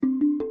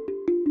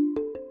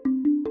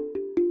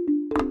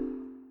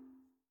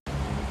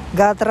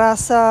Gak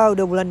terasa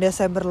udah bulan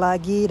Desember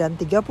lagi dan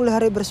 30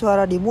 hari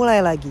bersuara dimulai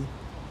lagi.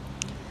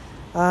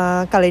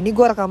 Kali ini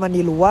gue rekaman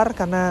di luar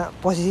karena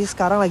posisi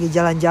sekarang lagi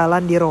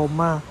jalan-jalan di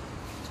Roma.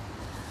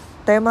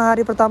 Tema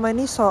hari pertama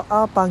ini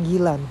soal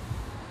panggilan.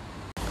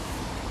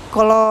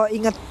 Kalau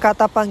ingat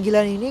kata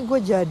panggilan ini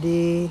gue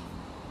jadi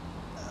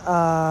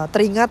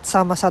teringat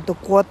sama satu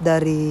quote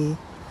dari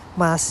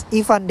Mas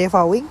Ivan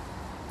Devawing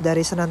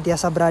dari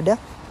Senantiasa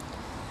Berada.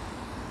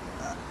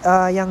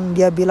 Yang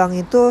dia bilang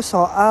itu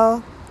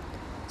soal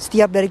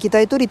setiap dari kita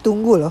itu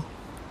ditunggu loh.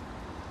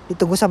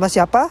 Ditunggu sama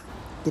siapa?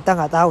 Kita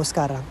gak tahu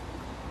sekarang.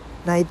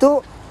 Nah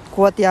itu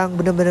quote yang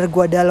bener-bener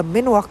gue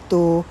dalemin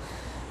waktu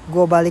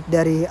gue balik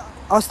dari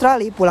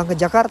Australia pulang ke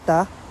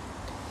Jakarta.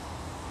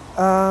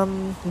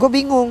 Gue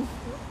bingung.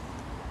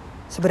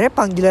 Sebenarnya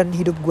panggilan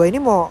hidup gue ini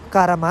mau ke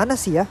arah mana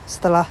sih ya?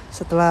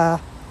 Setelah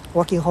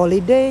working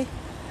holiday,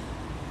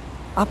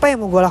 apa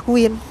yang mau gue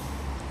lakuin?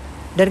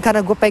 Dan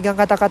karena gue pegang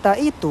kata-kata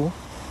itu,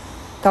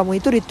 kamu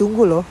itu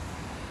ditunggu loh.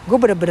 Gue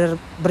bener-bener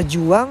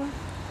berjuang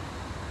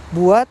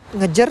buat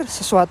ngejar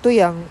sesuatu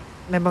yang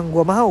memang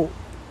gue mau,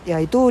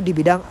 yaitu di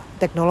bidang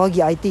teknologi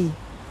IT.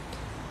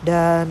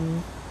 Dan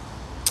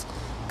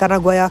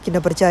karena gue yakin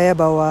dan percaya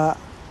bahwa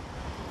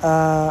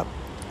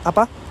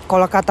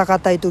kalau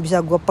kata-kata itu bisa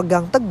gue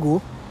pegang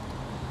teguh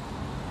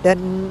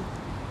dan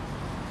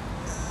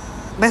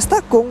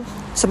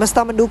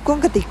semesta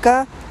mendukung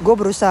ketika gue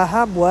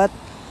berusaha buat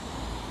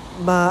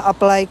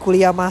apply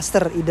kuliah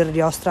master either di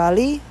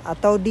Australia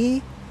atau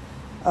di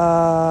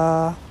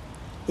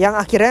yang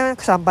akhirnya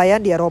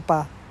kesampaian di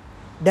Eropa.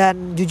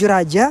 Dan jujur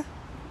aja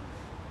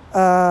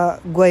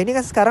gue ini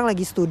kan sekarang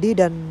lagi studi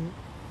dan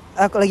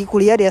lagi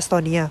kuliah di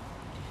Estonia.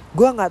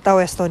 Gue nggak tahu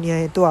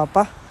Estonia itu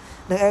apa.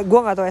 Gue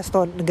nggak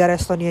tahu negara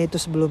Estonia itu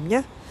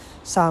sebelumnya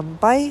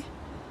sampai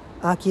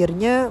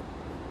akhirnya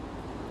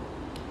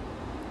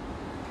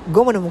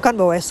gue menemukan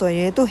bahwa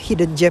Estonia itu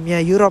hidden gemnya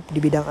Europe di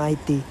bidang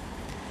IT.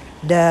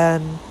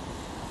 Dan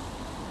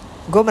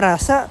gue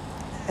merasa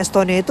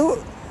Estonia itu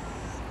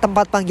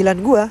tempat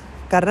panggilan gue.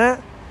 Karena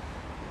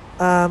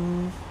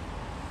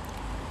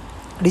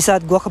di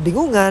saat gue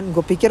kebingungan,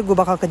 gue pikir gue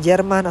bakal ke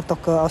Jerman atau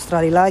ke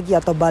Australia lagi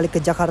atau balik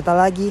ke Jakarta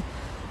lagi.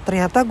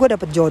 Ternyata gue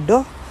dapet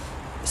jodoh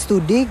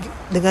studi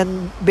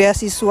dengan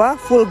beasiswa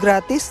full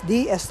gratis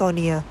di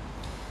Estonia.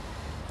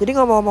 Jadi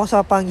ngomong-ngomong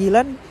soal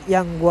panggilan,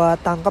 yang gue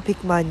tangkap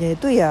hikmahnya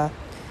itu ya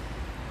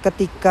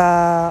ketika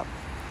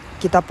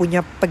kita punya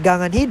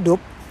pegangan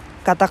hidup,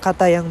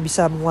 kata-kata yang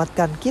bisa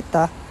menguatkan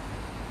kita,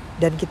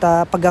 dan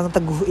kita pegang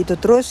teguh itu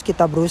terus,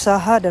 kita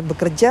berusaha dan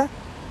bekerja,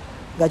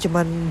 gak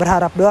cuman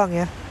berharap doang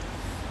ya.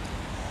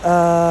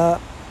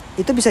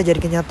 Itu bisa jadi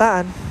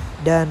kenyataan.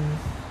 Dan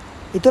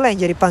itulah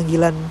yang jadi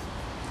panggilan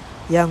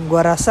yang gue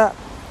rasa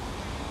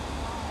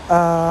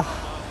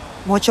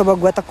mau coba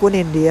gue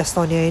tekunin di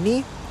Estonia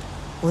ini.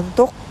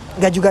 Untuk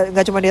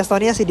gak cuma di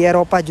Estonia sih, di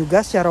Eropa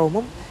juga secara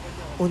umum,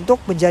 untuk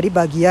menjadi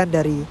bagian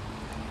dari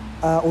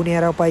Uni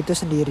Eropa itu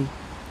sendiri.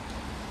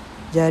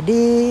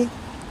 Jadi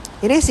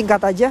ini singkat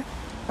aja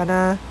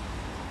karena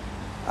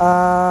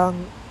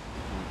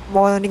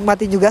mau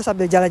nikmatin juga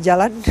sambil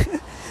jalan-jalan.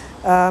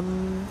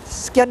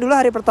 Sekian dulu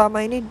hari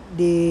pertama ini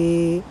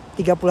di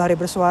 30 hari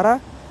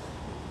bersuara.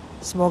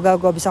 Semoga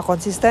gue bisa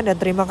konsisten, dan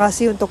terima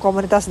kasih untuk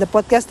komunitas The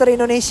Podcaster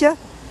Indonesia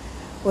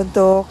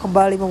untuk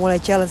kembali memulai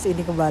challenge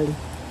ini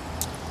kembali.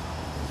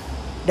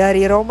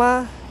 Dari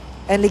Roma,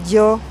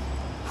 Enlikjo,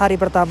 hari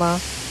pertama,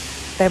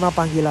 tema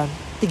panggilan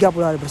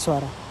 30 hari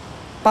bersuara.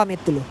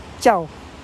 Pamit dulu. Ciao.